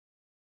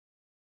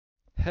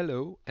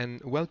Hello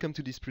and welcome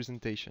to this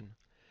presentation.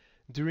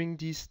 During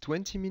this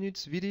 20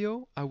 minutes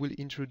video, I will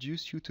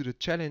introduce you to the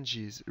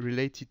challenges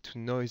related to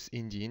noise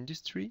in the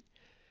industry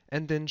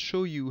and then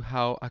show you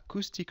how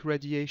acoustic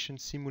radiation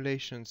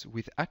simulations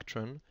with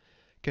Actran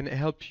can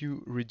help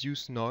you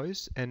reduce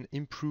noise and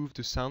improve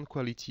the sound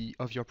quality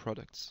of your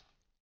products.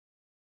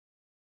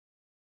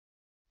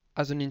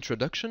 As an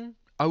introduction,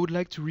 I would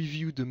like to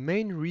review the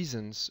main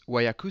reasons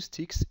why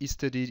acoustics is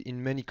studied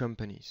in many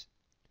companies.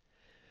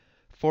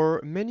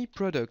 For many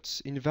products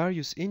in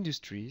various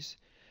industries,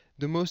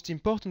 the most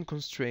important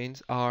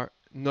constraints are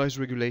noise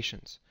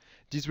regulations.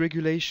 These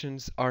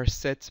regulations are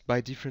set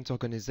by different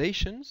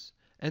organizations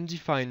and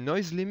define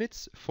noise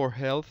limits for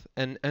health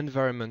and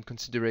environment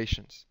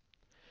considerations.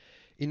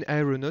 In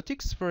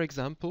aeronautics, for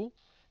example,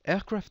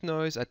 aircraft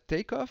noise at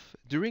takeoff,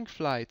 during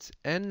flight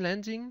and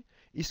landing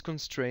is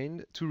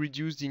constrained to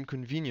reduce the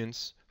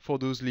inconvenience for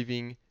those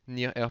living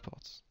near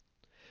airports.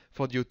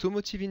 For the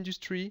automotive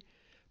industry,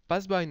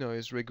 pass-by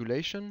noise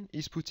regulation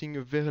is putting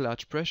a very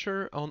large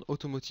pressure on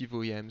automotive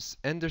OEMs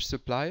and their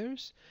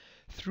suppliers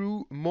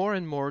through more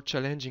and more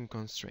challenging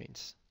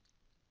constraints.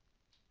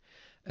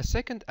 A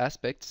second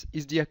aspect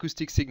is the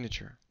acoustic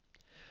signature.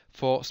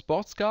 For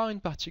sports car in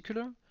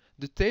particular,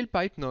 the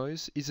tailpipe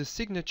noise is a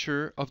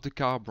signature of the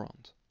car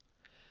brand.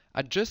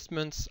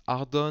 Adjustments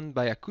are done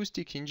by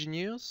acoustic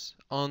engineers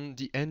on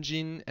the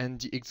engine and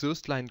the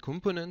exhaust line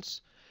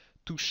components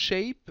to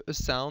shape a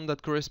sound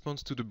that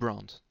corresponds to the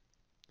brand.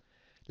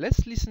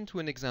 Let's listen to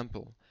an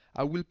example.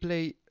 I will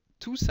play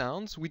two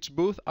sounds which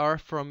both are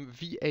from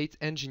V8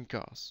 engine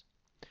cars.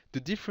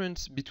 The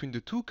difference between the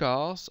two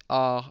cars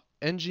are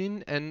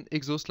engine and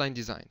exhaust line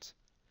designs.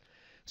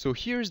 So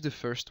here's the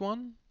first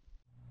one.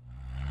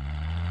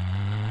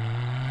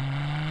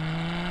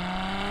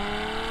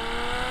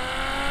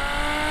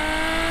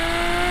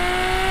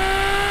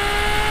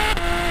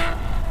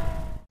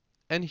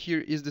 And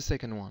here is the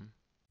second one.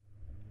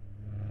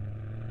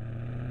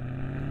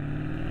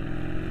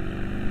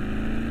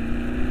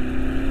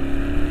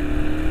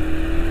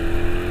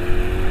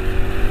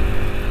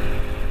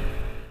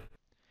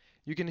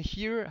 You can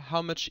hear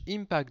how much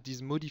impact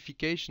these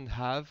modifications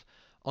have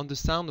on the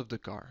sound of the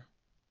car.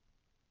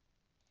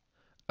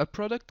 A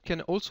product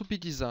can also be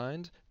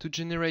designed to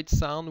generate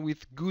sound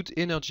with good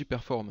energy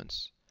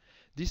performance.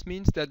 This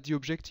means that the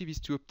objective is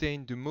to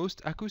obtain the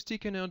most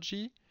acoustic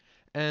energy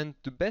and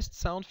the best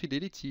sound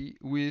fidelity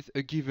with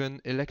a given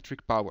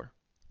electric power.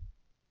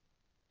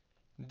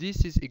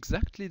 This is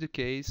exactly the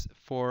case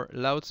for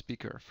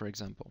loudspeaker, for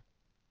example.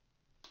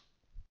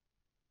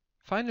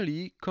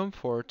 Finally,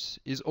 comfort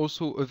is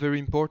also a very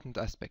important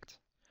aspect.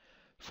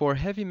 For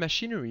heavy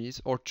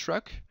machineries or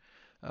truck,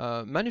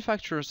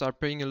 manufacturers are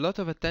paying a lot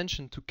of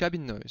attention to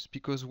cabin noise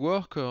because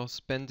workers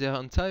spend their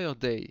entire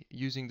day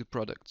using the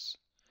products.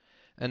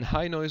 And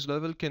high noise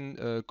level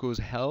can cause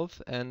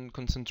health and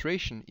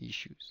concentration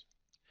issues.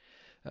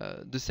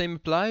 The same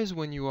applies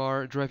when you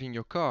are driving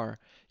your car.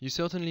 You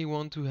certainly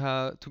want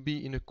to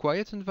be in a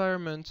quiet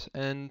environment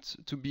and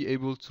to be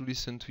able to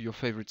listen to your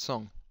favorite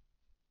song.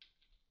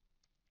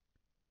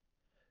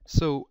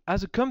 So,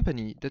 as a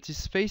company that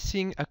is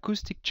facing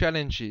acoustic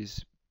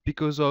challenges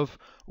because of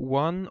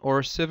one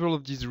or several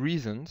of these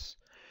reasons,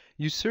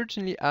 you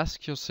certainly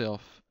ask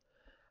yourself,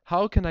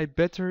 how can I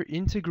better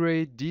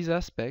integrate these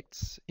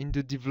aspects in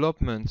the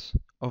development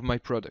of my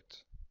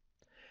product?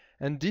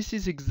 And this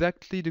is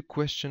exactly the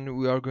question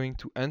we are going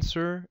to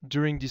answer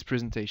during this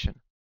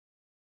presentation.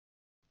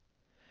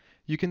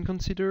 You can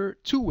consider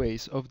two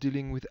ways of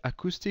dealing with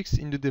acoustics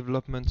in the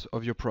development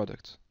of your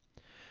product.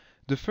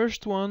 The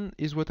first one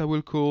is what I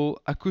will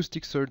call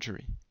acoustic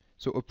surgery.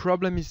 So a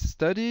problem is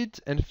studied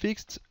and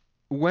fixed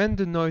when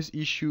the noise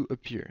issue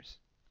appears.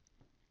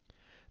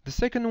 The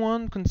second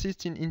one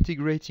consists in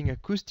integrating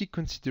acoustic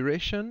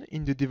consideration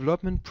in the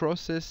development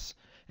process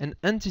and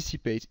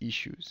anticipate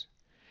issues.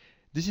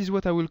 This is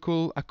what I will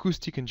call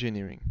acoustic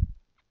engineering.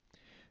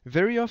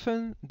 Very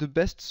often, the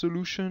best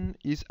solution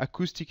is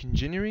acoustic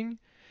engineering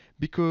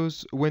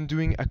because when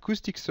doing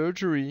acoustic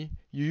surgery,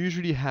 you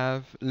usually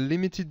have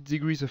limited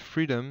degrees of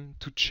freedom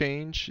to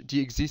change the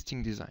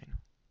existing design.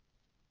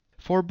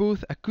 For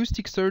both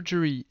acoustic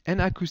surgery and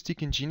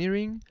acoustic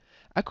engineering,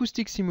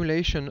 acoustic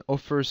simulation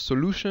offers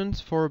solutions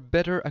for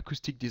better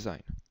acoustic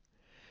design.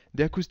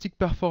 The acoustic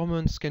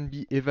performance can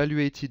be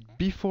evaluated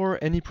before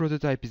any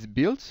prototype is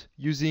built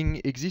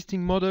using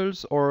existing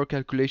models or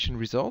calculation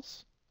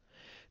results.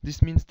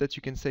 This means that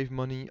you can save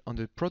money on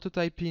the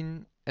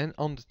prototyping and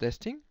on the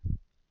testing.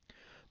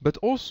 But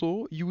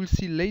also, you will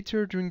see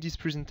later during this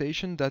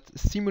presentation that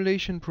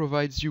simulation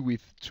provides you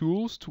with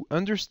tools to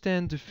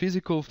understand the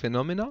physical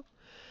phenomena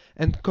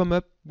and come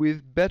up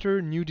with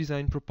better new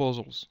design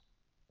proposals.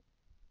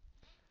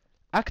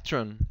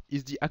 Actran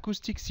is the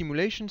acoustic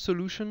simulation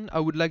solution I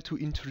would like to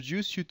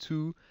introduce you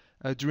to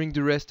during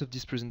the rest of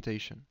this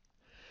presentation.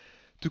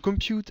 To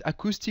compute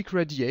acoustic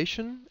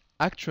radiation,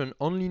 Actran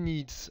only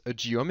needs a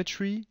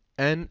geometry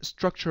and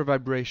structure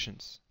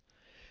vibrations.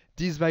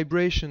 These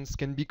vibrations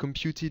can be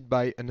computed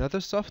by another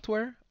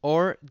software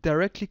or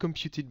directly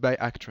computed by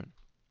Actran.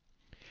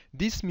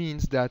 This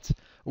means that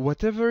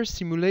whatever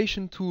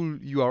simulation tool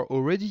you are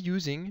already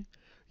using,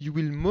 you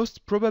will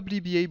most probably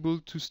be able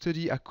to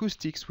study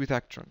acoustics with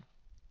Actran.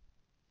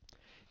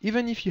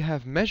 Even if you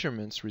have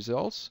measurements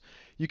results,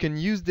 you can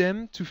use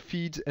them to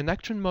feed an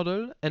Actran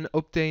model and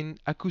obtain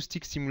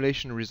acoustic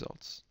simulation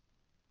results.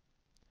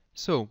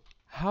 So,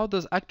 how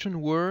does Actran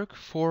work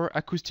for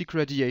acoustic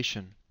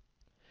radiation?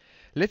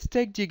 Let's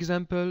take the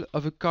example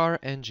of a car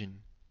engine.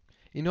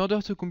 In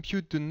order to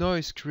compute the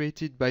noise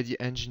created by the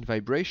engine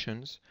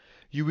vibrations,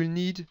 you will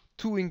need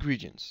two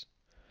ingredients.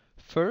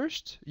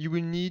 First, you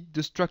will need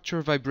the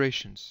structure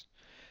vibrations.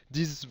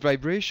 These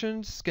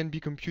vibrations can be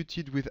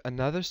computed with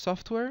another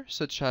software,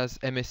 such as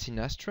MSC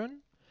Software.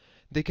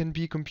 They can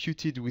be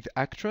computed with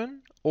Actran,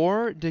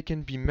 or they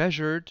can be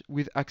measured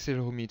with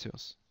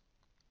accelerometers.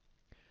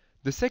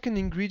 The second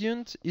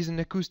ingredient is an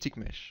acoustic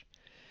mesh.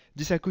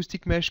 This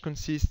acoustic mesh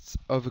consists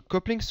of a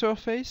coupling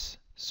surface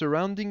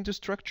surrounding the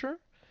structure.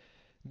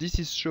 This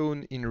is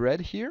shown in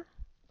red here.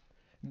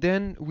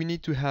 Then we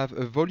need to have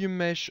a volume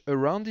mesh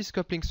around this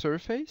coupling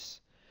surface.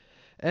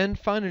 And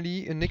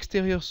finally, an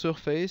exterior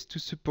surface to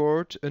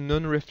support a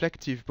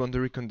non-reflective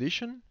boundary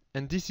condition,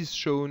 and this is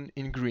shown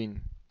in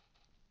green.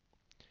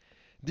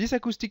 This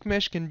acoustic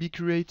mesh can be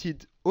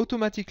created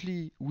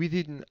automatically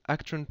within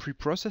Actran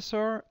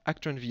preprocessor,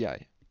 Actran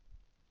VI.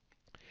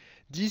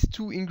 These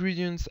two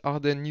ingredients are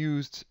then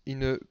used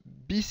in a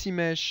BC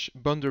mesh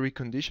boundary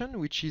condition,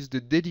 which is the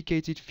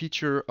dedicated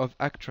feature of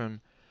Actran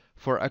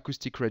for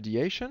acoustic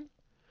radiation,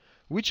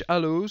 which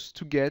allows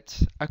to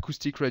get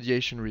acoustic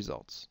radiation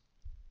results.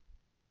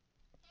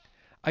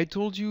 I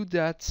told you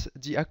that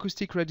the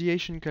acoustic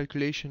radiation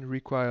calculation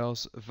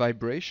requires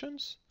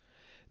vibrations.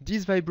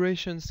 These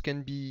vibrations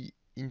can be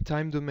in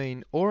time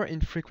domain or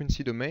in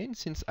frequency domain,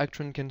 since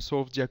Actran can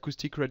solve the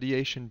acoustic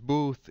radiation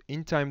both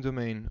in time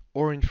domain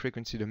or in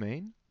frequency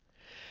domain.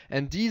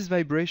 And these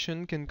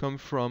vibrations can come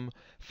from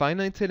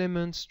finite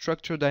element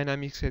structure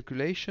dynamics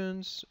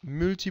calculations,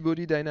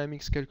 multi-body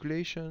dynamics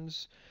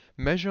calculations,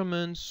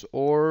 measurements,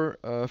 or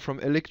from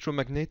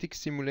electromagnetic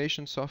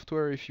simulation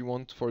software if you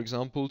want, for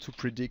example, to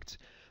predict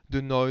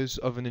the noise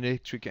of an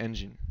electric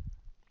engine.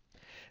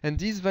 And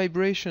these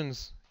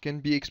vibrations can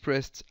be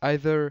expressed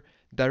either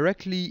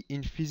directly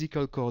in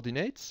physical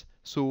coordinates,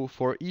 so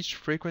for each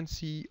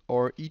frequency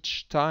or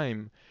each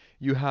time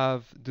you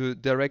have the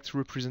direct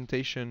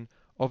representation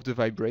of the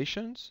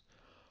vibrations,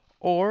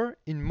 or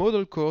in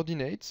modal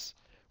coordinates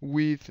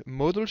with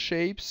modal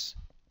shapes,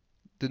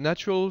 the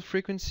natural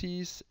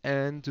frequencies,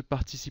 and the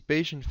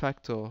participation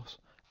factors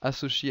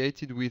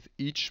associated with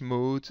each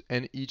mode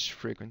and each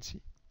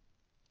frequency.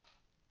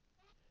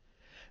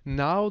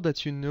 Now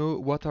that you know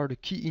what are the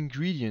key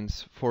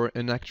ingredients for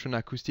an Actran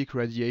acoustic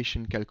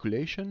radiation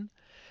calculation,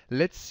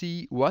 let's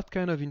see what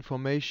kind of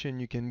information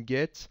you can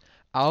get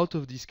out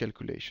of this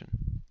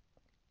calculation.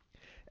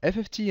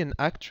 FFT and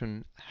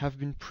Actran have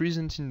been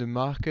present in the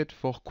market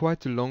for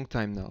quite a long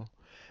time now,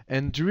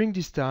 and during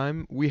this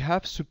time we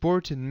have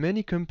supported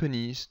many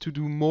companies to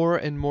do more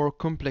and more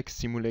complex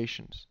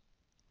simulations.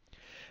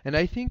 And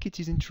I think it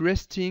is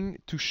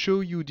interesting to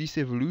show you this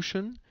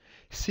evolution,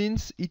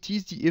 since it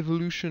is the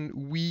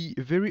evolution we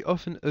very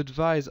often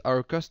advise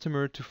our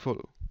customer to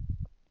follow.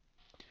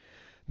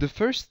 The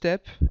first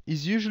step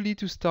is usually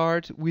to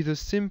start with a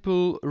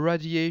simple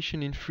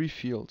radiation in free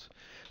field,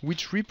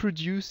 which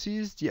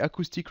reproduces the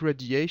acoustic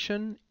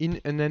radiation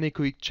in an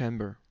anechoic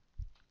chamber.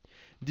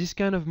 This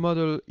kind of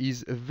model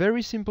is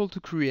very simple to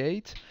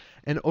create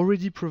and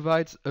already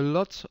provides a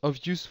lot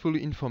of useful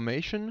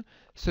information,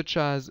 such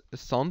as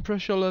sound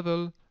pressure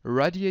level,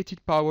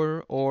 radiated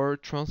power, or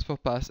transfer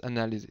path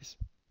analysis.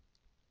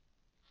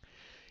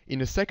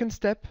 In a second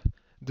step,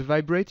 the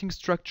vibrating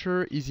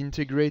structure is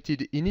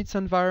integrated in its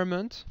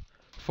environment.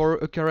 For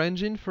a car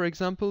engine, for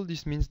example,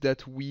 this means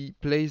that we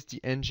place the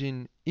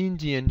engine in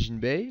the engine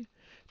bay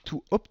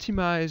to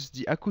optimize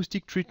the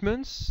acoustic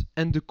treatments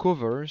and the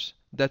covers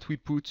that we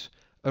put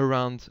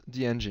around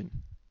the engine.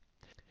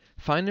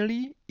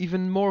 Finally,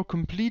 even more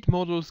complete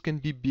models can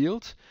be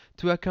built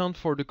to account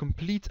for the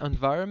complete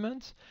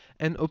environment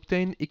and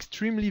obtain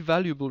extremely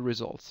valuable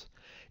results.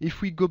 If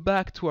we go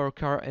back to our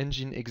car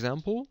engine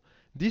example,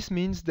 this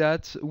means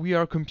that we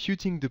are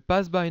computing the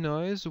pass-by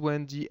noise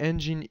when the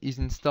engine is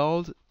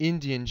installed in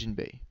the engine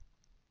bay.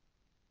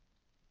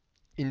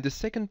 In the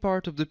second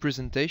part of the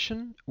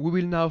presentation, we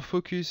will now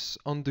focus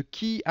on the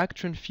key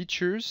Actran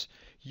features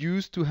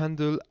used to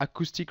handle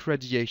acoustic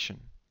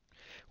radiation.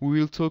 We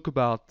will talk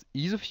about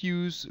ease of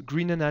use,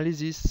 green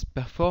analysis,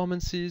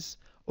 performances,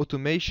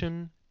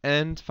 automation,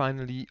 and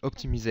finally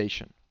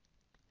optimization.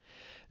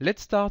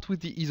 Let's start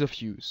with the ease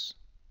of use.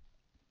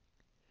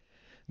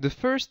 The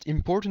first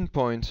important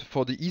point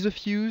for the ease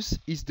of use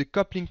is the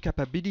coupling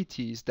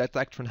capabilities that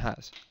Actran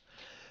has.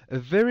 A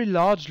very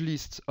large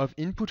list of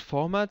input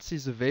formats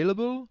is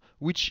available,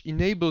 which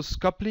enables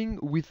coupling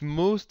with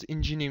most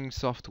engineering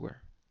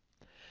software.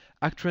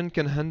 Actran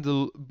can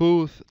handle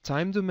both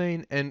time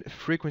domain and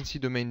frequency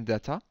domain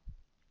data.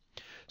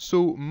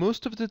 So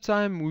most of the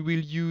time we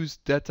will use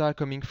data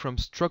coming from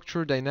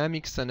structure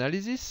dynamics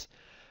analysis,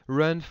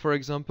 run, for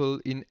example,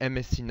 in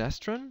MSC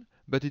Actran,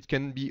 but it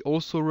can be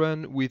also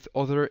run with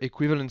other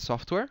equivalent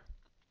software.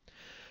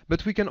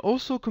 But we can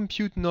also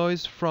compute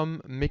noise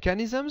from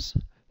mechanisms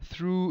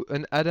through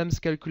an Adams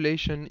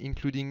calculation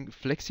including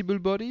flexible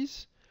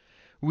bodies.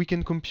 We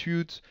can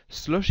compute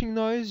sloshing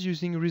noise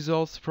using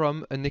results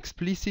from an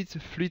explicit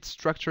fluid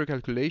structure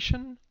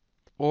calculation,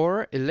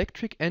 or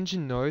electric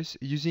engine noise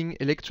using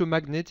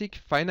electromagnetic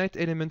finite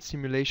element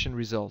simulation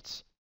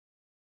results.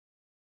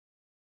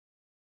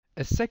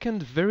 A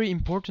second very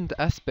important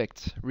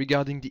aspect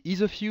regarding the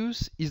ease of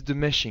use is the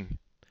meshing.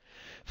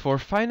 For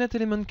finite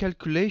element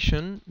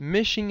calculation,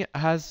 meshing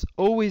has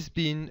always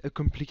been a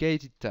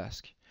complicated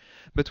task.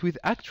 But with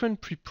Actran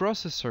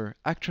preprocessor,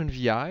 Actran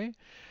VI,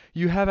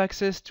 you have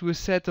access to a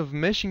set of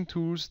meshing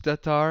tools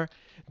that are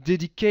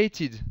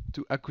dedicated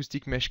to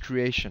acoustic mesh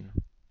creation.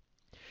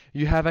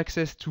 You have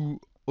access to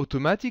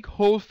automatic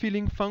hole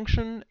filling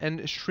function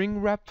and shrink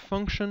wrap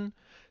function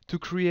to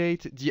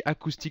create the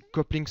acoustic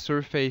coupling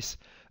surface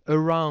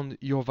around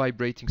your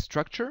vibrating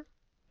structure.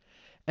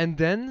 And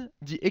then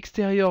the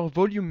exterior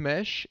volume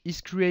mesh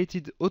is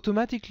created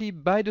automatically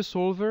by the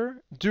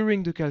solver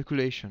during the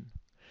calculation.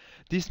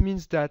 This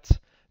means that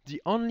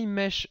the only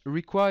mesh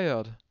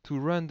required to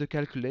run the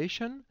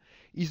calculation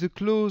is a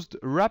closed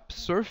wrap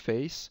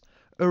surface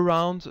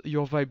around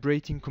your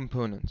vibrating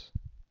component.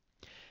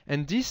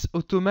 And this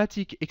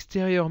automatic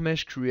exterior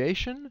mesh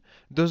creation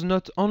does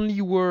not only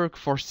work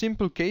for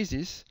simple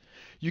cases.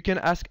 You can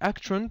ask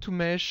Actran to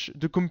mesh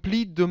the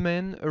complete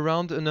domain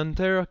around an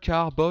entire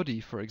car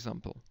body, for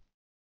example.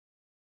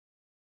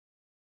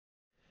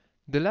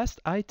 The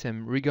last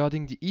item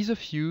regarding the ease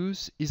of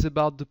use is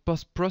about the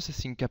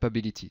post-processing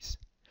capabilities.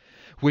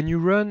 When you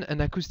run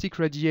an acoustic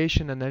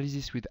radiation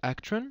analysis with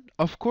Actran,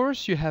 of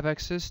course you have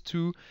access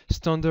to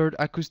standard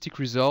acoustic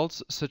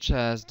results such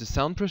as the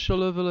sound pressure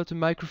level at a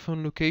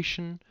microphone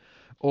location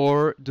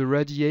or the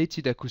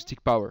radiated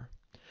acoustic power.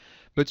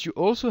 But you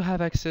also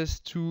have access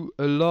to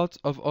a lot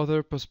of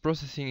other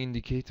post-processing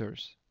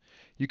indicators.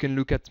 You can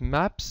look at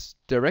maps,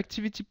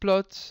 directivity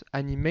plots,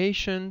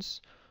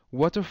 animations,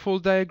 waterfall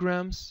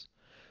diagrams.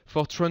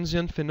 For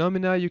transient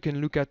phenomena, you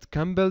can look at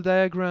Campbell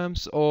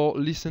diagrams or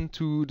listen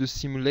to the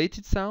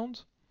simulated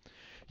sound.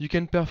 You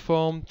can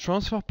perform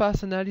transfer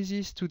path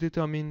analysis to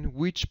determine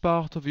which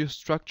part of your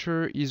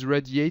structure is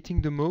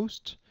radiating the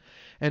most.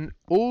 And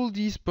all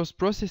these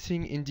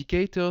post-processing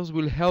indicators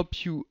will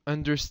help you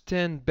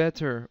understand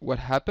better what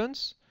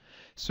happens,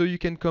 so you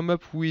can come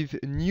up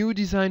with new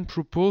design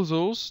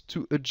proposals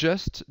to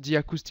adjust the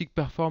acoustic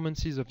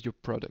performances of your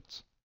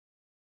products.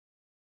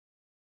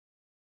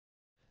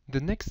 The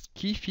next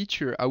key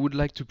feature I would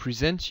like to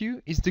present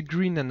you is the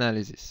green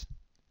analysis.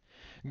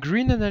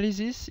 Green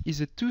analysis is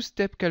a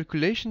two-step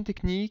calculation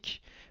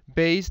technique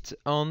based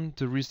on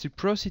the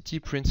reciprocity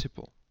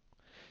principle.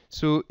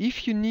 So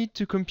if you need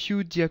to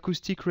compute the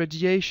acoustic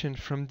radiation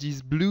from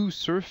this blue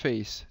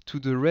surface to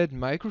the red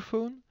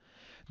microphone,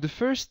 the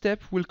first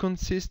step will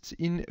consist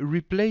in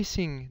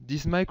replacing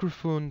this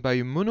microphone by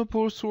a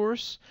monopole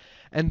source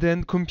and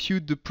then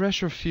compute the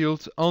pressure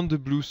field on the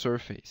blue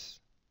surface.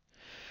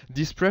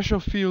 This pressure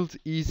field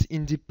is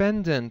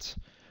independent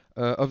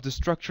of the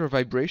structure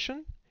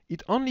vibration.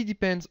 It only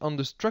depends on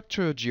the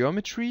structure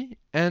geometry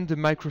and the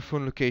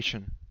microphone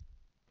location.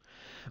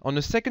 On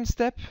the second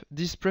step,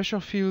 this pressure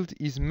field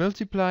is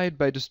multiplied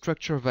by the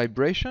structure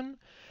vibration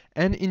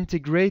and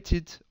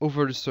integrated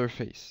over the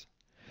surface.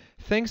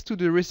 Thanks to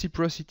the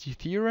reciprocity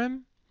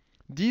theorem,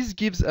 this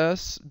gives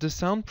us the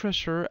sound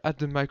pressure at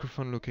the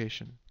microphone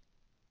location.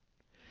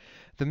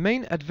 The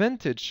main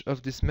advantage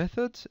of this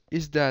method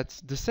is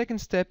that the second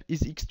step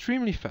is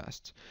extremely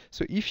fast.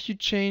 So if you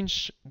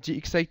change the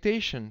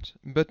excitation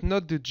but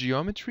not the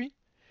geometry,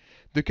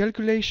 the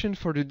calculation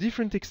for the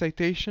different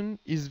excitation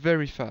is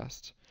very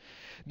fast.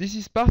 This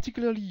is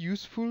particularly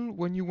useful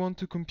when you want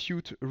to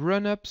compute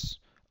run-ups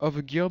of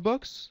a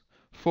gearbox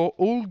for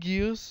all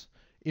gears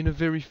in a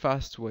very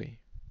fast way.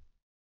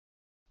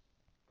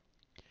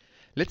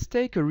 Let's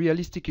take a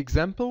realistic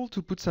example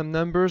to put some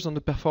numbers on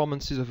the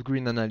performances of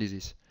green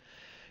analysis.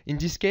 In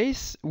this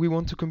case, we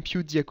want to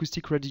compute the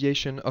acoustic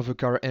radiation of a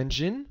car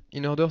engine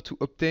in order to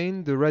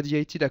obtain the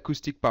radiated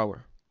acoustic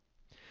power.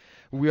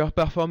 We are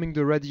performing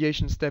the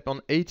radiation step on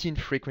 18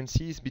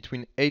 frequencies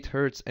between 8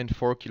 Hz and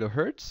 4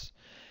 kHz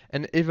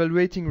and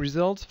evaluating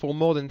results for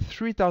more than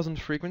 3000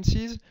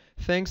 frequencies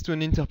thanks to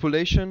an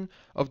interpolation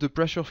of the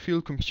pressure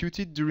field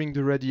computed during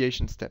the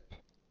radiation step.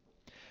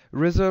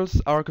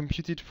 Results are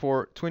computed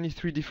for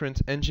 23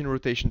 different engine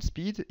rotation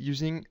speed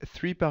using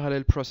 3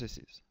 parallel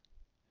processes.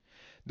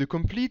 The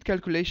complete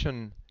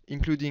calculation,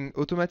 including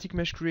automatic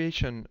mesh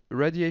creation,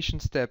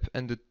 radiation step,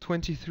 and the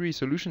 23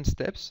 solution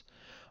steps,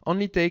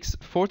 only takes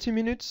 40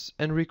 minutes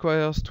and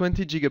requires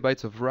 20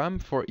 GB of RAM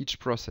for each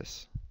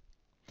process.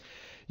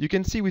 You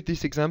can see with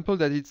this example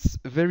that it's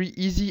very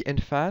easy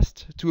and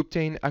fast to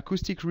obtain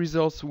acoustic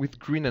results with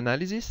green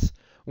analysis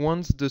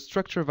once the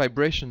structure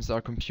vibrations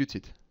are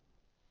computed.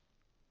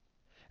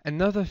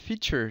 Another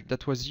feature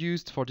that was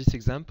used for this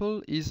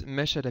example is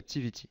mesh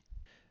adaptivity.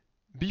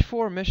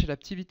 Before mesh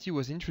adaptivity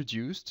was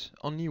introduced,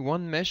 only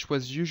one mesh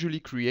was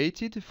usually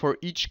created for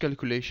each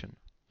calculation.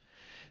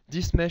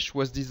 This mesh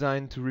was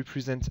designed to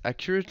represent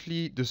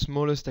accurately the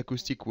smallest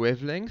acoustic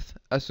wavelength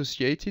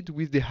associated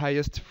with the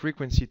highest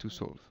frequency to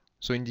solve.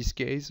 So in this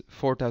case,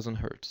 4000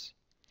 Hz.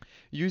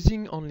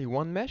 Using only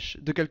one mesh,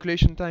 the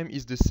calculation time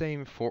is the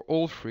same for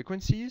all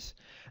frequencies,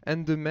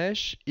 and the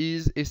mesh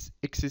is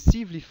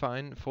excessively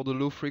fine for the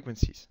low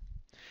frequencies.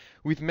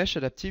 With mesh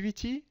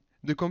adaptivity,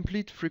 the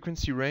complete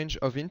frequency range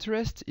of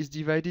interest is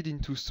divided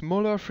into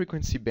smaller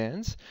frequency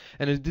bands,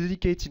 and a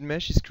dedicated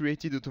mesh is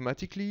created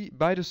automatically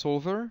by the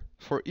solver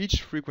for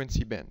each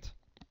frequency band.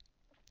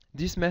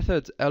 This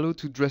method allows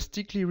to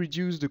drastically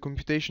reduce the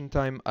computation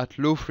time at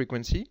low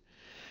frequency,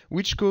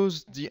 which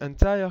caused the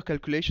entire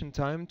calculation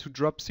time to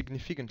drop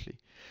significantly.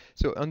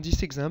 So on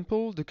this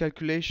example, the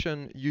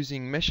calculation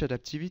using mesh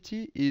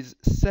adaptivity is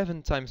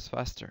 7 times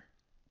faster.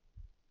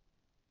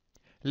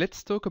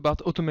 Let's talk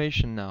about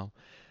automation now.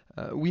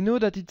 We know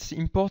that it's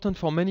important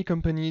for many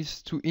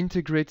companies to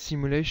integrate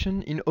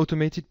simulation in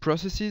automated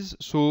processes,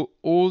 so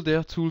all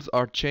their tools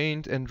are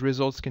chained and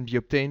results can be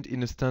obtained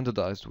in a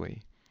standardized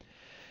way.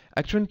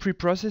 Actran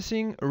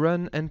pre-processing,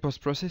 run, and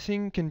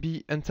post-processing can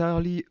be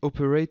entirely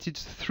operated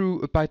through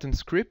a Python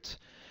script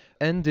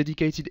and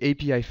dedicated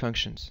API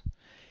functions.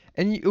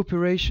 Any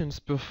operations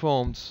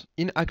performed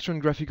in Actran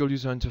graphical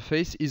user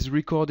interface is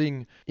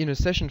recording in a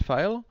session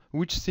file,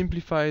 which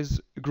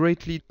simplifies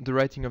greatly the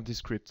writing of the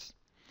scripts.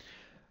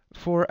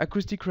 For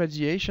acoustic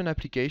radiation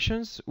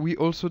applications, we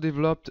also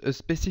developed a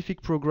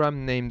specific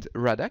program named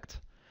Radact.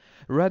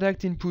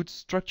 Radact inputs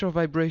structure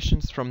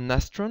vibrations from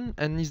Nastran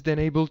and is then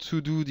able to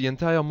do the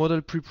entire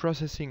model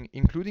pre-processing,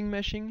 including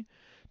meshing,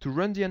 to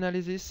run the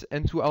analysis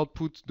and to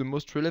output the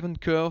most relevant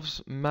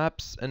curves,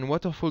 maps, and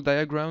waterfall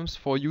diagrams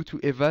for you to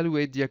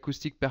evaluate the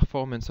acoustic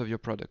performance of your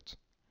product.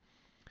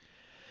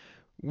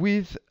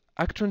 With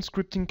Actran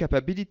scripting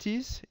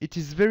capabilities, it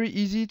is very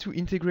easy to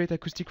integrate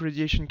acoustic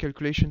radiation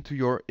calculation to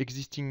your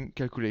existing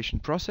calculation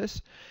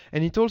process,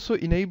 and it also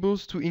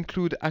enables to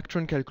include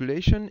Actran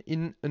calculation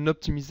in an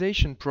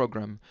optimization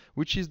program,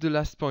 which is the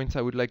last point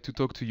I would like to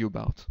talk to you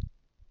about.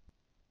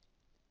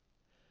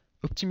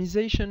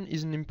 Optimization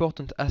is an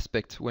important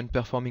aspect when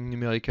performing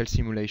numerical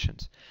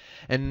simulations,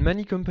 and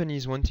many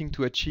companies wanting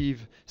to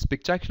achieve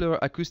spectacular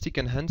acoustic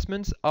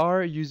enhancements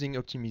are using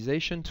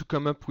optimization to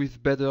come up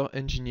with better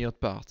engineered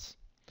parts.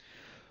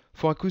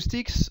 For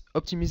acoustics,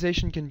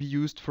 optimization can be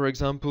used, for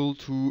example,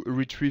 to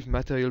retrieve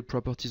material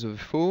properties of a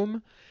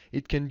foam.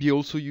 It can be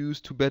also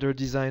used to better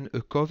design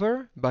a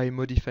cover by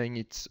modifying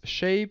its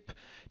shape,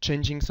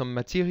 changing some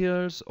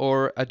materials,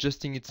 or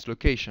adjusting its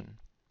location.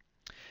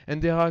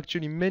 And there are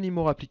actually many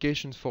more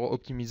applications for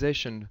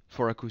optimization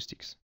for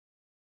acoustics.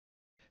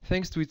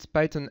 Thanks to its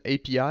Python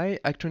API,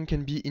 Actran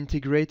can be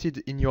integrated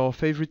in your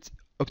favorite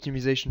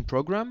optimization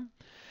program.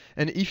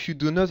 And if you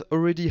do not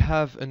already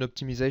have an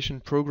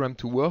optimization program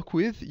to work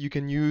with, you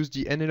can use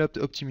the NLOpt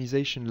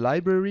optimization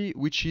library,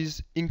 which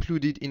is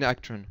included in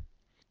Actran.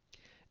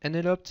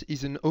 NLOpt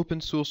is an open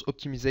source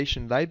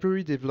optimization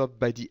library developed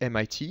by the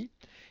MIT.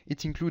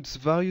 It includes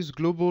various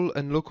global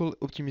and local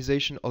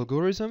optimization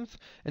algorithms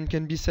and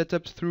can be set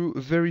up through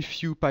very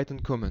few Python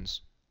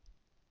commands.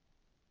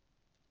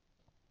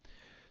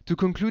 To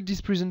conclude this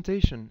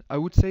presentation, I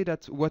would say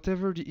that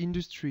whatever the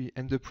industry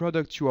and the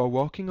product you are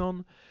working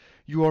on,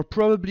 you are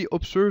probably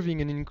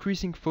observing an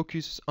increasing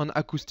focus on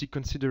acoustic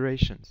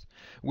considerations,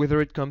 whether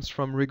it comes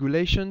from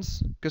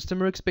regulations,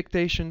 customer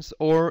expectations,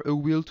 or a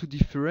will to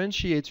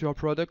differentiate your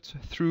product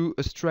through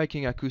a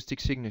striking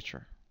acoustic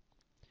signature.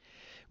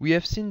 We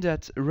have seen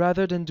that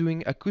rather than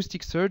doing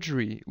acoustic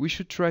surgery, we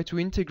should try to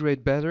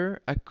integrate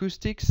better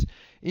acoustics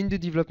in the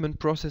development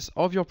process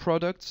of your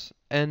products,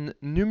 and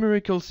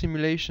numerical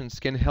simulations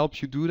can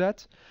help you do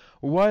that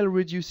while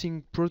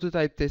reducing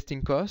prototype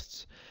testing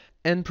costs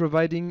and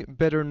providing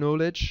better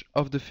knowledge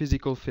of the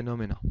physical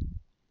phenomena.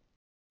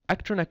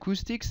 Actran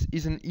Acoustics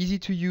is an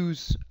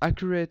easy-to-use,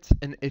 accurate,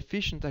 and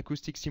efficient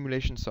acoustic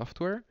simulation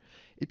software.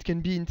 It can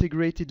be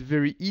integrated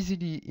very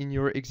easily in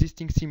your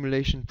existing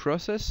simulation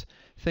process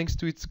thanks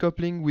to its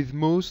coupling with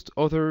most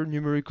other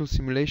numerical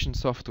simulation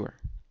software.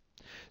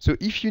 So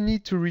if you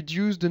need to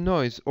reduce the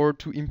noise or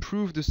to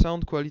improve the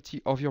sound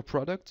quality of your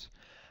product,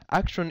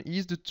 Actran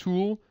is the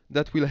tool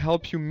that will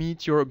help you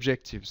meet your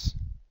objectives.